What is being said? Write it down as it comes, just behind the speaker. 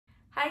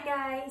Hi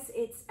guys,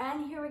 it's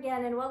Anne here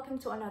again and welcome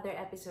to another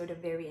episode of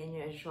Very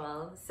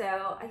Unusual. So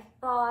I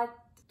thought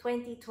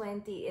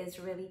 2020 is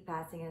really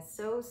passing us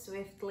so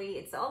swiftly.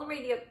 It's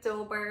already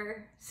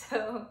October,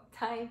 so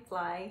time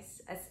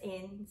flies as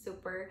in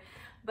super.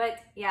 But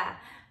yeah,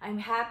 I'm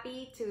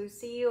happy to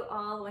see you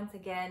all once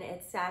again.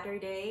 It's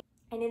Saturday.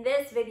 And in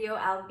this video,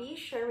 I'll be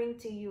sharing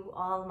to you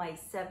all my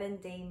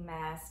 7-day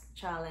mask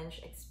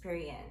challenge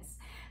experience.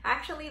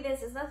 Actually,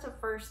 this is not the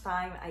first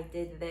time I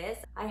did this.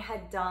 I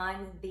had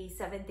done the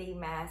 7-day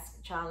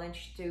mask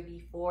challenge too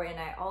before and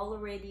I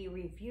already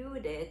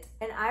reviewed it.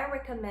 And I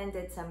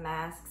recommended some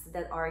masks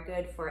that are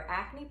good for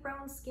acne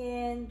prone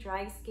skin,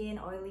 dry skin,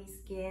 oily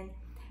skin,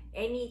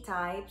 any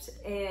types.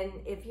 And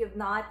if you've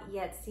not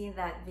yet seen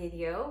that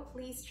video,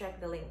 please check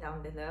the link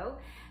down below.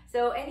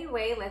 So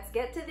anyway, let's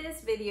get to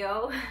this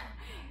video.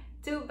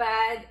 Too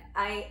bad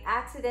I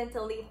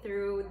accidentally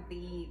threw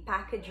the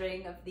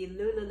packaging of the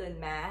Lululun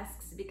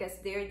masks because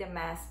they're the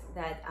masks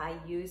that I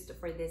used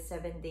for this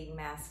 7-day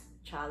mask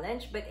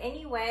challenge. But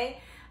anyway,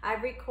 I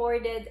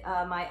recorded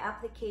my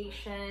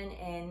application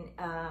and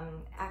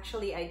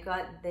actually I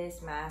got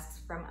these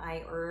masks from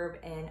iHerb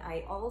and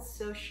I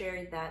also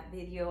shared that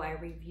video. I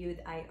reviewed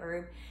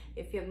iHerb.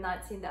 If you have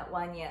not seen that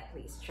one yet,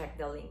 please check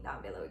the link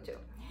down below too.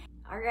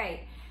 All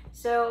right,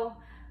 so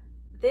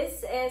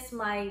this is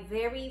my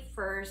very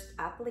first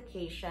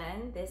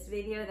application, this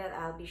video that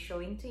I'll be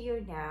showing to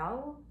you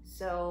now.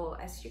 So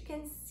as you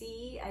can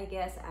see, I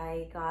guess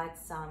I got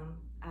some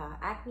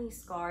acne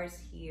scars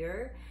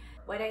here.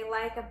 What I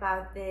like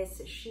about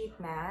this sheet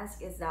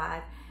mask is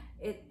that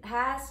it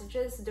has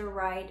just the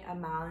right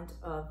amount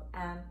of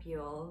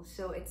ampule,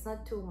 so it's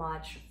not too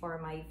much for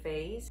my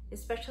face,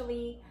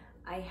 especially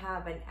I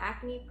have an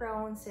acne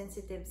prone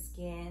sensitive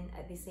skin.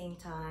 At the same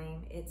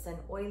time, it's an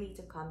oily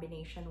to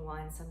combination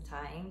one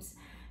sometimes,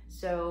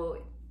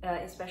 so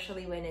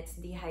especially when it's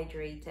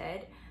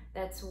dehydrated.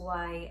 That's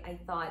why I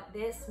thought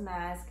this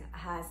mask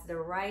has the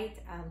right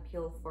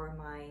ampule for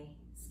my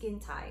skin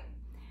type.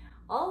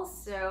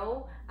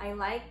 Also, I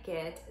like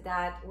it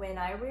that when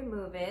I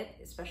remove it,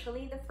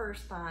 especially the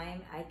first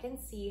time, I can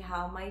see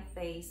how my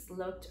face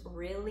looked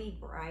really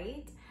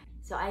bright.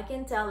 So I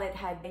can tell it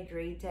had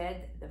hydrated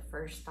the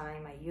first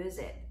time I use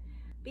it.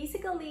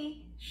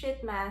 Basically,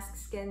 sheet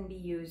masks can be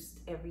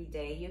used every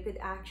day. You could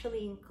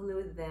actually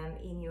include them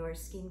in your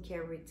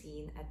skincare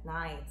routine at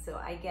night.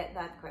 So I get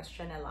that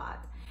question a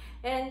lot.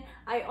 And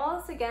I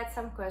also get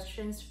some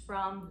questions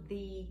from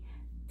the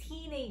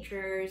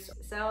teenagers.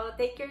 So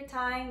take your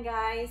time,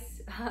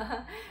 guys.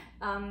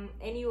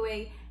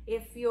 Anyway,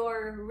 if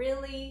you're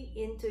really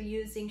into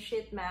using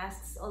sheet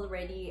masks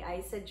already,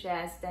 I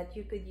suggest that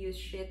you could use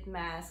sheet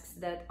masks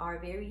that are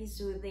very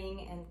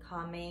soothing and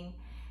calming.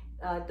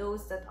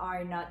 Those that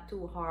are not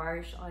too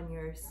harsh on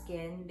your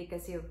skin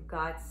because you've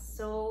got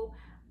so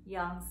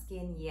young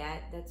skin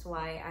yet. That's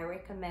why I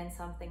recommend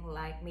something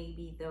like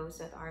maybe those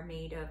that are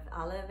made of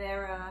aloe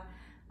vera,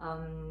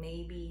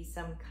 maybe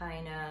some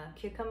kind of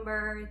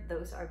cucumber.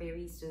 Those are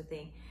very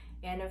soothing.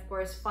 And of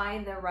course,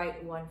 find the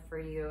right one for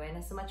you. And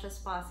as much as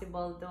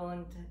possible,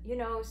 don't,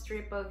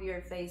 strip of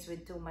your face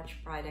with too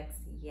much products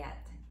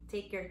yet.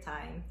 Take your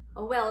time.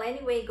 Oh, well,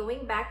 anyway,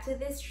 going back to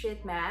these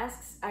sheet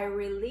masks, I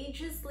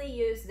religiously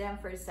use them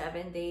for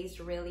 7 days,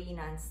 really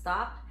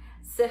non-stop.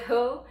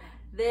 So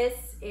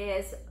this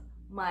is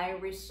my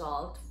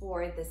result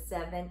for the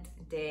 7th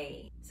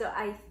day. So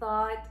I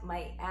thought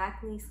my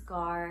acne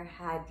scar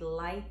had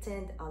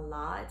lightened a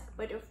lot,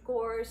 but of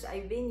course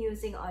I've been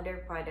using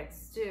other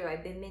products too.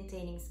 I've been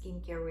maintaining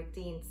skincare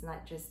routines,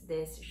 not just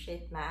this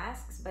sheet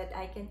masks, but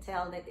I can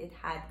tell that it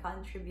had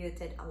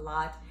contributed a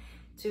lot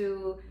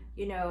to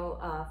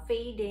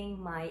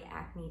fading my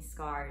acne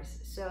scars.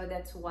 So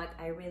that's what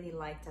I really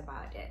liked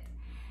about it.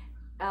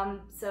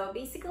 So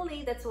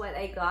basically, that's what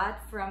I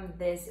got from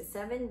this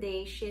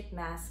 7-day sheet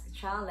mask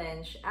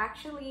challenge.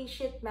 Actually,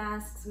 sheet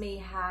masks may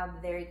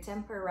have their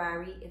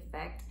temporary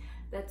effect.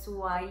 That's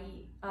why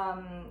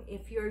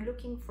if you're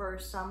looking for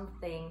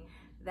something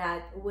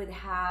that would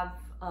have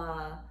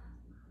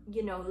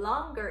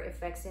longer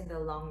effects in the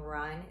long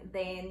run,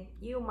 then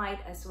you might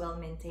as well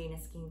maintain a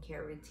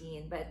skincare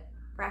routine. But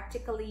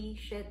practically,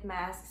 sheet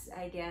masks,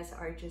 I guess,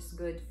 are just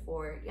good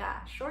for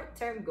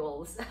short-term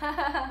goals.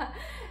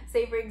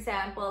 Say for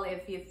example,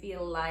 if you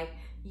feel like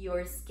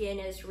your skin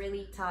is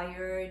really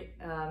tired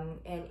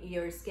and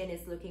your skin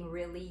is looking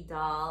really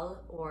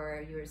dull,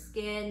 or your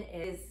skin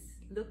is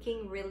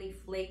looking really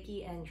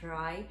flaky and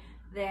dry,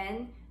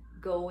 then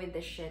go with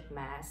the sheet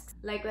masks.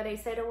 Like what I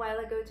said a while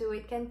ago too,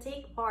 it can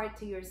take part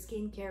to your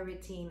skincare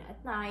routine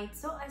at night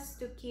so as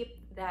to keep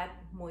that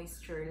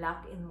moisture,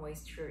 lock in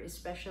moisture,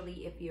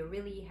 especially if you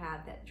really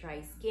have that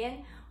dry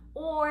skin,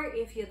 or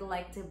if you'd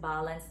like to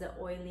balance the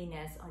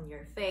oiliness on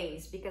your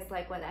face. Because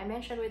like what I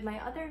mentioned with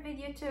my other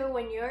video too,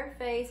 when your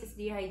face is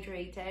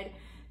dehydrated,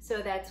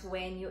 so that's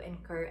when you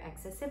incur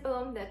excess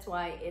sebum. That's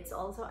why it's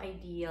also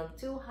ideal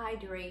to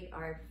hydrate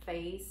our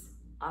face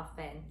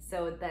often.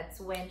 So that's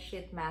when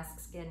sheet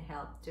masks can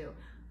help too,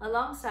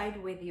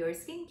 alongside with your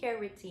skincare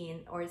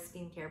routine or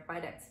skincare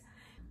products.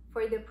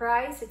 For the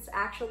price, it's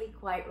actually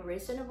quite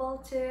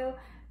reasonable too.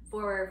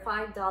 For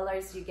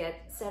 $5, you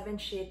get 7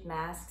 sheet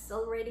masks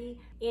already.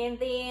 And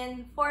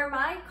then for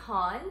my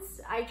cons,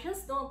 I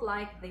just don't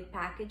like the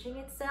packaging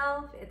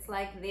itself. It's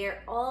like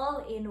they're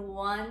all in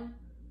one,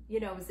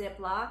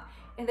 Ziploc.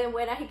 And then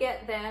when I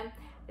get them,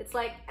 it's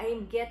like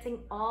I'm getting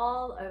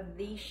all of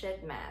these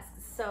sheet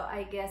masks. So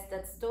I guess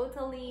that's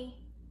totally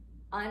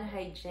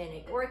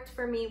unhygienic. It worked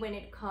for me when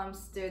it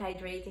comes to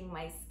hydrating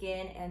my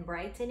skin and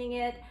brightening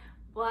it,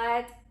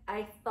 but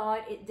I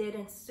thought it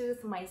didn't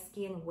soothe my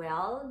skin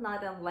well,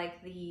 not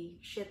unlike the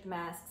sheet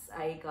masks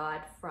I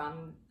got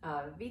from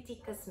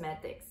VT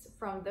Cosmetics.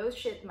 From those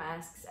sheet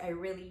masks, I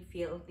really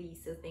feel the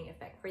soothing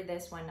effect. For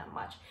this one, not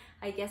much.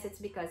 I guess it's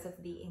because of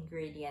the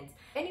ingredients.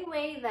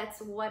 Anyway,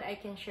 that's what I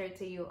can share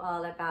to you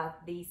all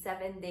about the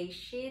 7-day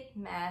sheet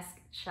mask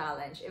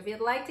challenge. If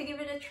you'd like to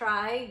give it a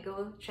try,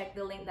 go check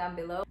the link down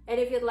below. And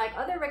if you'd like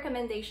other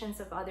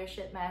recommendations of other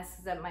sheet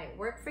masks that might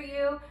work for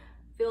you,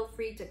 feel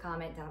free to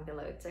comment down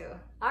below too.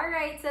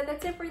 Alright, so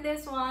that's it for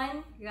this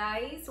one,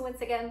 guys.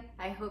 Once again,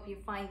 I hope you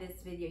find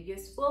this video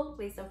useful.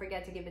 Please don't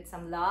forget to give it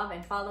some love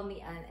and follow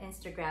me on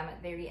Instagram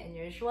at Very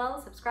Unusual.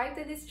 Subscribe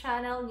to this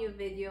channel, new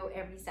video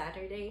every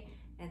Saturday,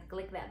 and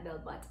click that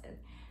bell button.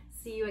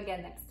 See you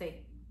again next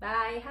week.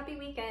 Bye! Happy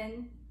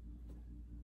weekend!